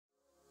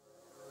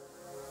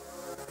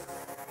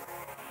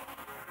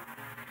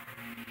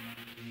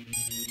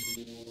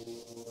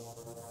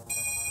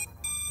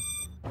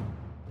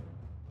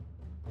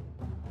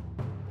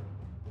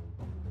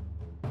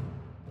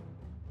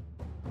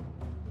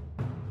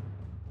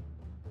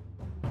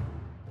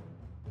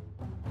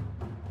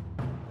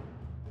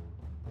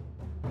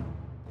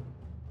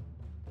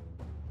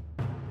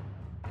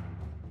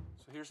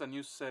here's a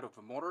new set of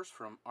motors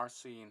from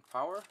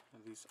rcINpower.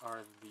 These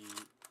are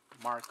the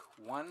Mark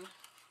 1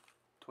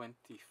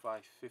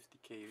 2550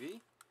 kV.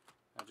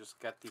 I just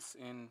got this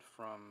in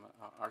from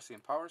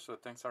rcINpower, so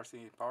thanks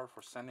rcINpower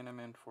for sending them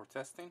in for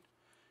testing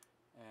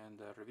and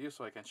review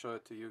so I can show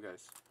it to you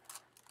guys.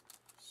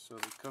 So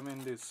they come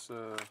in this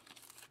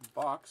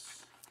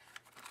box,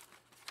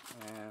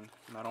 and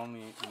not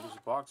only in this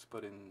box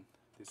but in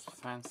this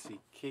fancy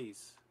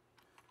case.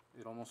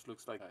 It almost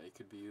looks like it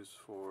could be used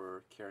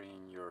for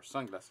carrying your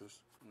sunglasses.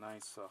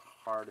 Nice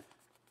hard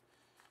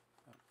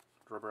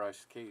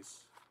rubberized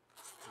case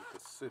with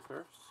a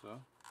zipper,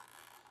 so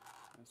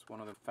it's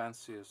one of the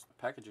fanciest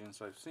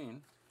packagings I've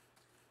seen.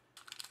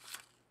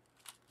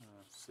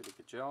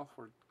 Silica gel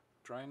for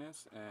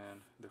dryness, and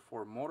the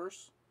 4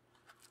 motors,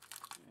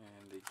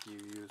 and they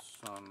give you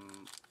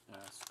some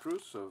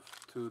screws of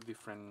 2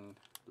 different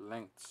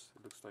lengths.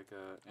 It looks like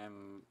a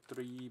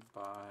M3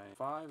 by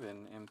 5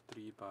 and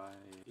M3 by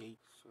 8.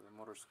 So the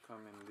motors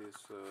come in this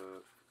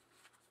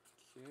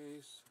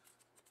case,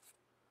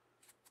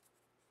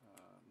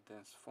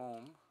 dense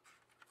foam,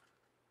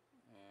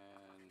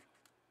 and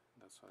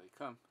that's how they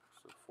come.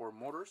 So 4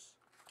 motors.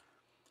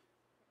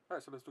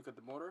 Alright, so let's look at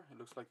the motor. It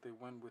looks like they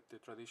went with the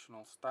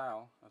traditional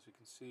style. As you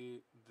can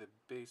see, the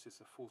base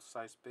is a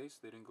full-size base.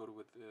 They didn't go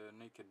with the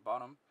naked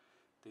bottom.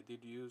 They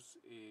did use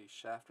a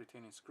shaft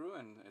retaining screw,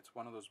 and it's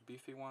one of those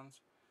beefy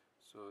ones,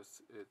 so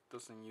it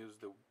doesn't use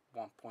the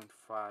 1.5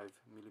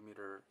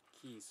 millimeter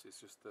keys.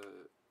 It's just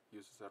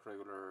uses a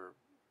regular.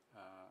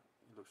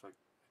 It looks like,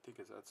 I think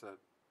that's a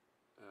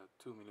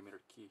 2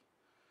 millimeter key,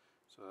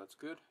 so that's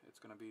good. It's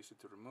gonna be easy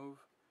to remove,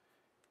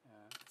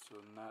 so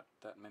not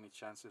that many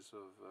chances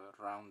of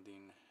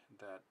rounding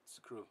that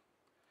screw.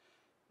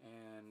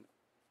 And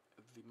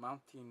the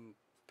mounting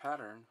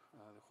pattern,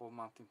 the whole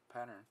mounting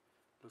pattern,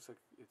 looks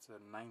like it's a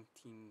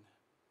 19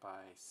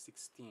 by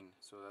 16,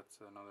 so that's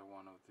another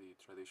one of the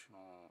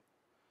traditional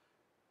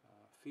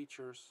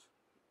features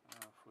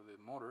for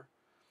the motor.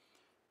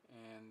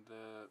 And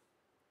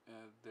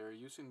they're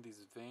using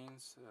these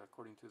vanes,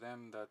 according to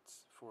them,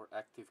 that's for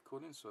active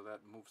cooling, so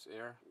that moves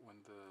air when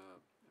the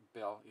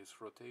bell is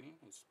rotating,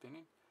 it's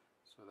spinning,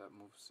 so that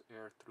moves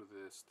air through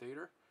the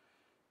stator.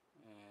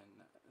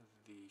 And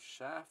the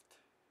shaft,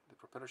 the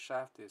propeller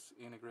shaft, is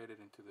integrated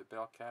into the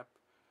bell cap,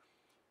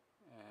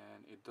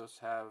 and it does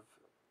have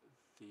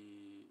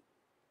the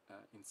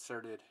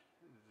inserted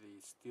the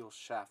steel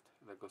shaft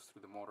that goes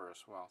through the motor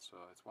as well, so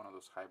it's one of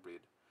those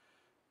hybrid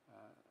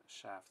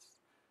shafts.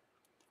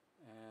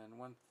 And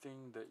one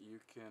thing that you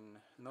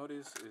can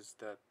notice is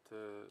that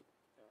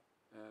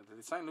the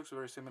design looks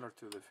very similar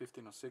to the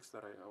 1506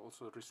 that I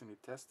also recently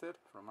tested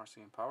from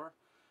rcINpower.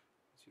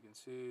 As you can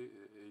see,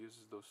 it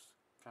uses those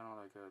kind of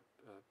like a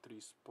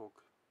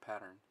 3-spoke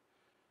pattern,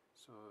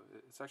 so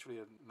it's actually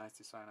a nice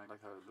design. I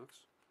like how it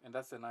looks. And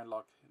that's the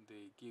nylock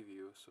they give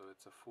you, so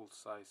it's a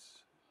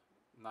full-size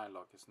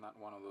nylock. It's not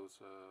one of those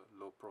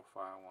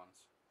low-profile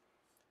ones.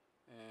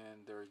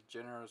 And they're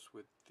generous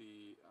with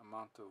the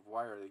amount of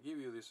wire they give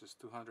you. This is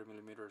 200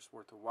 millimeters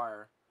worth of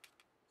wire.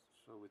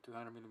 So with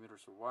 200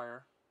 millimeters of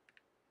wire,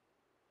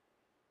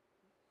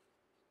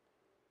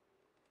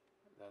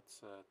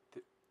 that's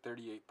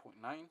 38.9.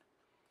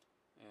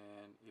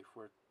 And if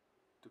we're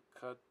to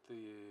cut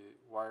the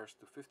wires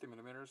to 50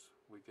 millimeters,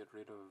 we get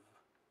rid of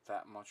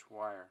that much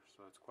wire,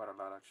 so it's quite a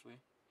lot actually.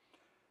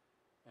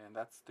 And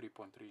that's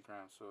 3.3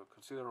 grams, so a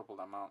considerable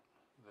amount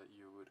that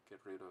you would get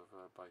rid of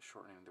by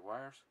shortening the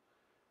wires.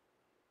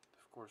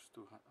 Of course,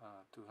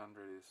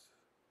 200 is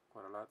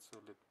quite a lot,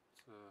 so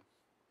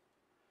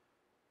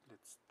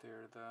let's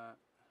tear that.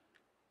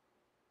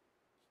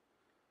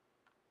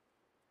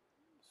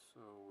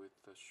 So with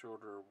the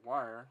shorter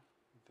wire,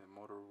 the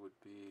motor would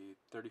be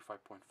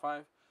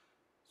 35.5,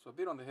 so a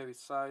bit on the heavy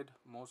side.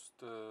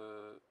 Most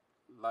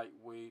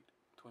lightweight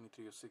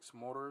 2306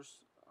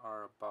 motors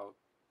are about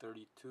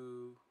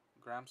 32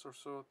 grams or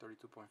so,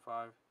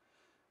 32.5.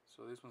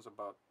 So this one's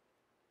about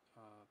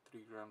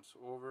 3 grams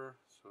over.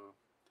 So,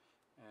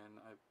 and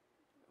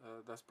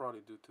that's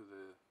probably due to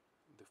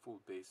the full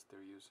base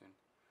they're using.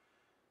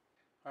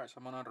 Alright, so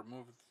I'm gonna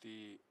remove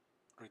the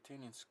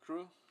retaining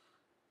screw.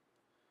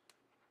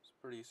 It's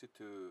pretty easy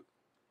to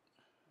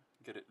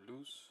get it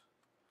loose,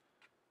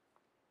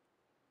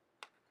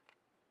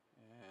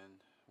 and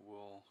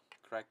we'll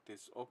crack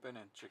this open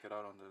and check it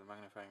out under the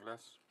magnifying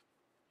glass.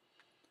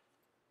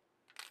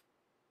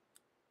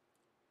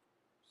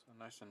 So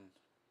nice and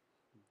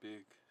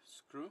big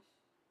screw.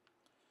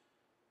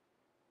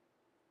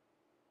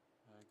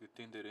 Good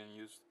thing they didn't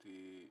use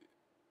the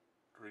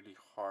really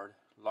hard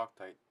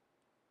Loctite.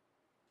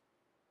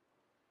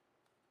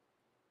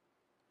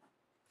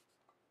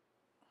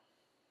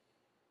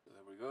 So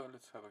there we go.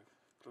 Let's have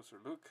a closer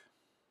look.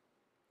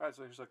 Alright,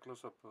 so here's a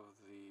close-up of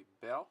the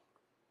bell,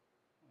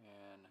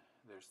 and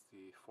there's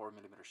the 4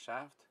 millimeter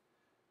shaft,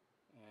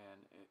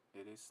 and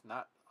it is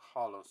not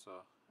hollow,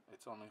 so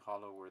it's only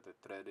hollow where the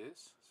thread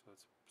is, so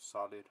it's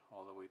solid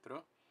all the way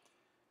through.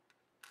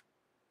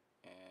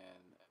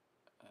 And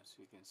as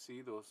you can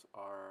see, those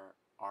are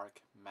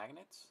arc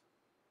magnets,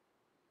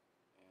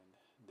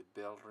 and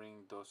The bell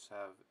ring does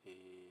have a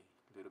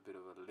little bit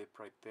of a lip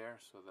right there,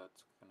 so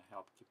that's going to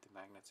help keep the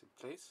magnets in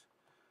place.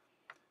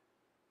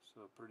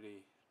 So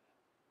pretty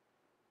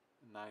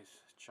nice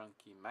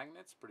chunky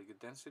magnets, pretty good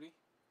density.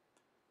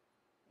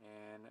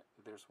 And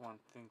there's one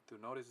thing to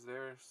notice,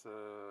 there's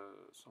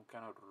some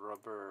kind of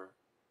rubber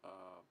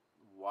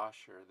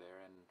washer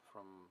there, and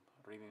from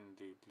reading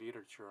the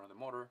literature on the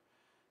motor,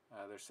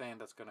 they're saying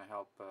that's going to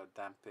help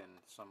dampen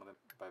some of the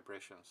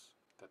vibrations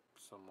that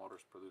some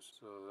motors produce.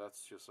 So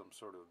that's just some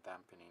sort of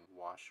dampening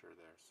washer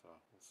there, so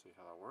we'll see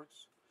how that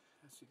works.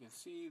 As you can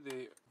see,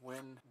 they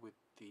went with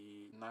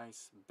the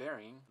nice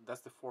bearing.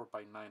 That's the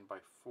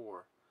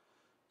 4x9x4,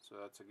 so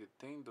that's a good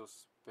thing.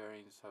 Those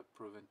bearings have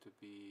proven to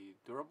be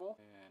durable,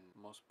 and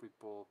most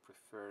people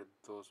prefer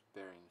those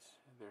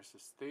bearings. There's a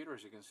stator,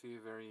 as you can see,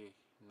 very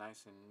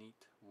nice and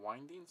neat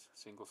windings,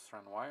 single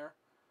strand wire,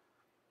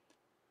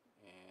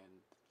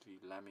 and the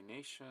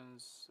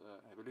laminations,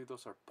 I believe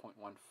those are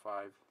 0.15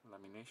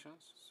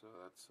 laminations, so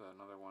that's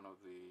another one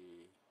of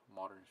the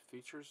modern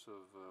features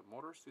of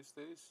motors these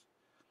days.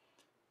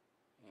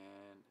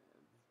 And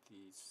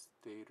the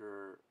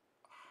stator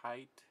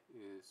height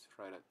is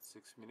right at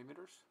 6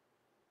 millimeters,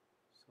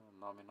 so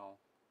nominal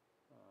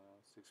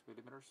 6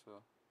 millimeters, so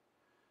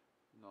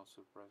no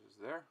surprises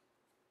there.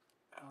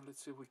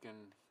 Let's see if we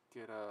can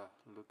get a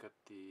look at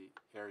the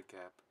air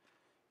gap.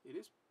 It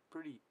is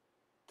pretty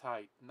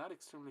tight, not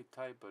extremely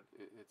tight, but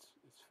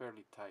it's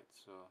fairly tight,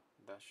 so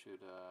that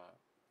should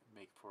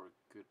make for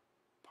good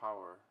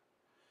power.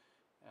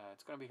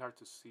 It's gonna be hard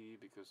to see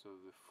because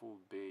of the full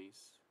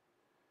base,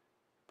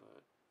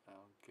 but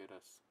I'll get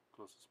as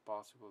close as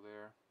possible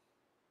there.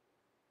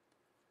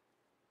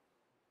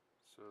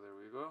 So there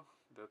we go.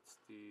 That's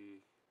the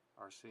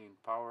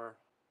rcINpower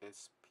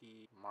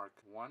SP Mark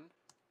 1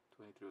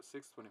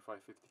 2306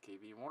 2550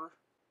 kV motor.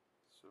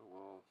 So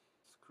we'll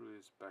screw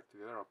this back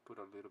together. I'll put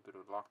a little bit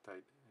of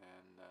Loctite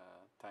and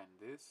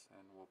tighten this,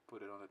 and we'll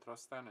put it on the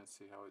thrust stand and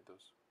see how it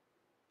does.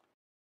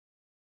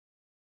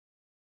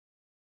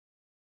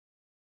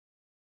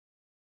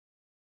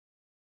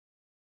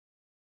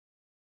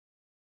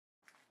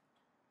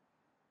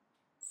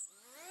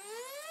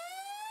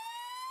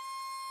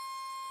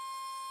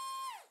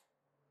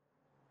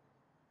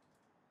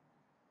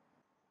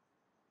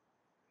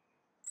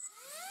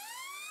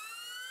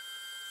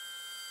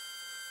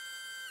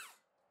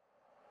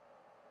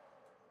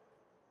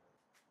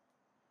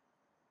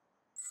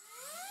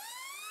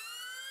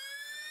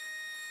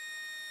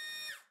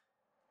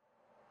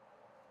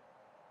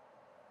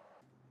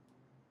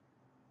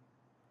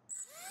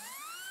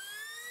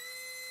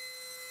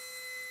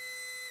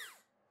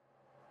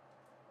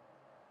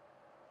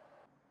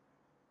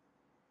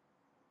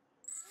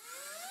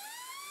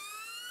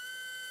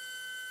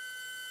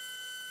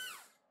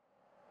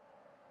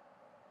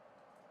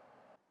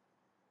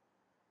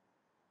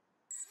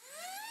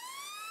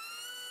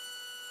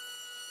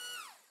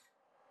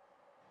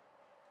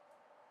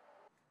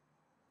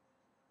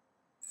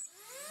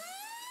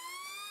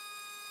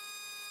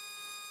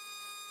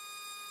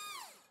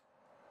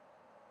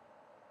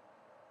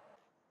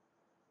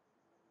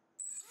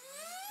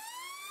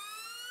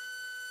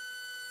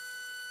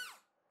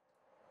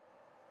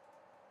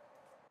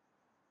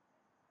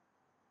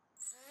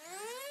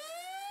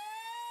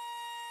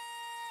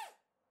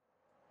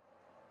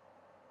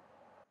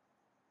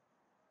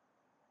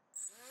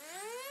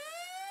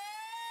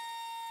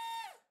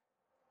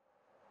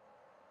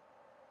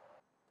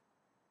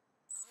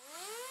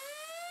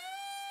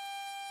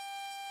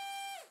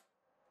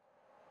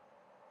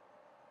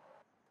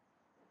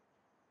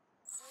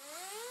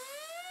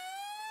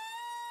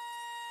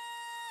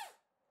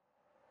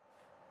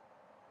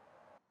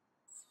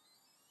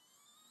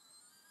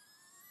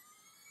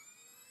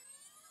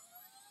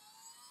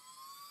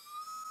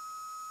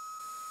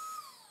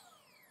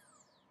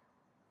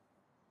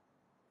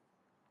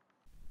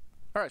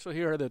 Alright, so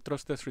here are the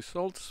thrust test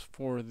results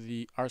for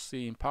the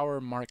rcINpower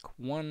Mark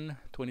 1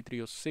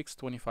 2306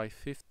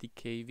 2550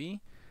 kV.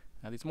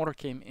 This motor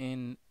came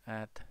in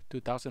at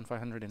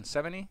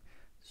 2570,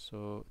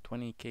 so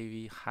 20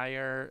 kV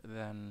higher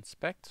than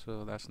spec,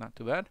 so that's not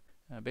too bad.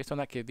 Based on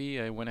that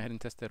kV, I went ahead and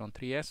tested on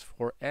 3S,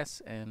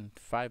 4S, and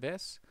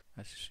 5S.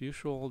 As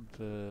usual,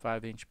 the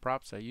 5-inch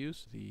props I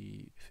used,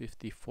 the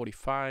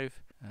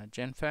 5045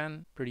 Gen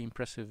fan, pretty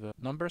impressive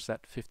numbers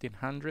at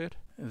 1500.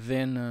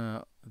 Then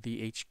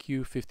the HQ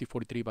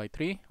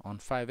 5043x3 on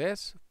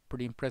 5S,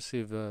 pretty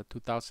impressive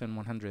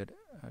 2100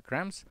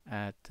 grams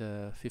at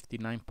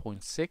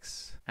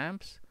 59.6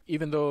 amps.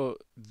 Even though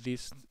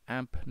this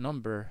amp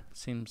number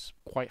seems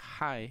quite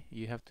high,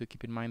 you have to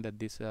keep in mind that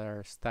these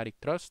are static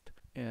thrust.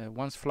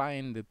 Once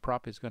flying, the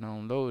prop is going to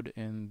unload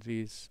and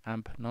this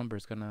amp number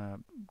is going to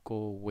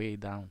go way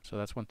down. So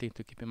that's one thing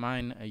to keep in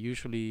mind.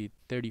 Usually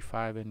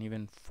 35 and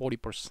even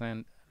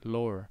 40%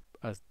 lower.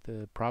 As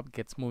the prop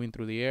gets moving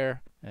through the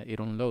air, it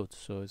unloads,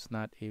 so it's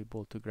not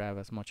able to grab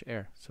as much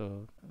air,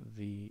 so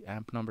the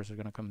amp numbers are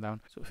going to come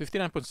down. So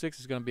 59.6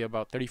 is going to be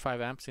about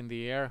 35 amps in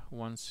the air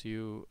once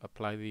you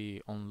apply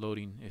the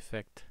unloading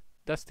effect.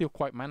 that's still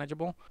quite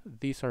manageable.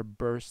 These are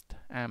burst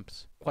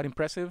amps, quite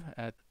impressive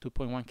at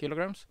 2.1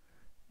 kilograms,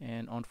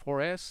 and on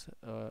 4S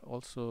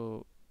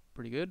also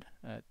pretty good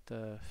at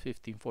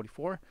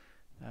 1544.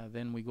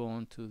 Then we go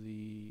on to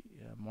the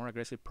more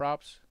aggressive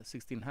props,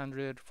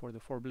 1600 for the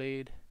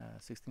 4-blade,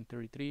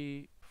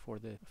 1633 for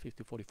the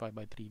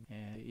 5045x3,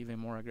 and even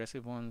more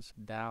aggressive ones,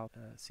 DAL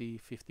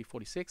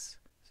C5046,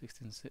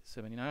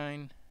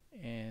 1679,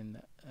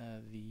 and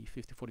the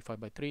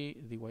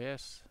 5045x3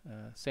 DYS,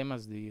 same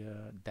as the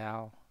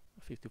DAL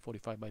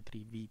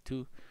 5045x3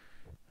 V2,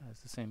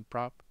 it's the same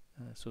prop,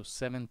 so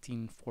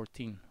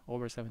 1714,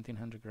 over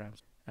 1700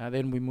 grams.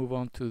 Then we move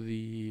on to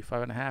the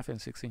 5.5 and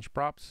 6-inch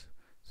props.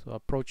 So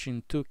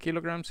approaching 2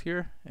 kilograms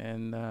here,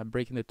 and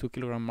breaking the 2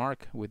 kilogram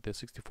mark with the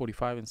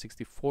 6045 and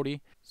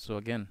 6040. So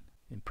again,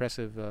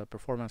 impressive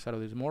performance out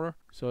of this motor.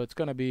 So it's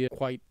going to be a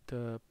quite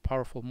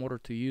powerful motor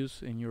to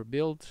use in your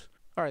builds.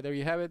 Alright, there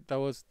you have it. That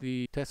was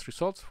the test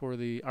results for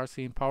the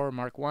rcINpower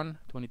Mark 1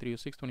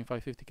 2306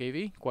 2550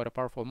 kV. Quite a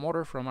powerful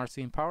motor from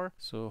rcINpower.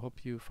 So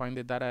hope you find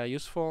it that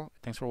useful.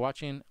 Thanks for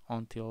watching.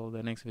 Until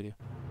the next video.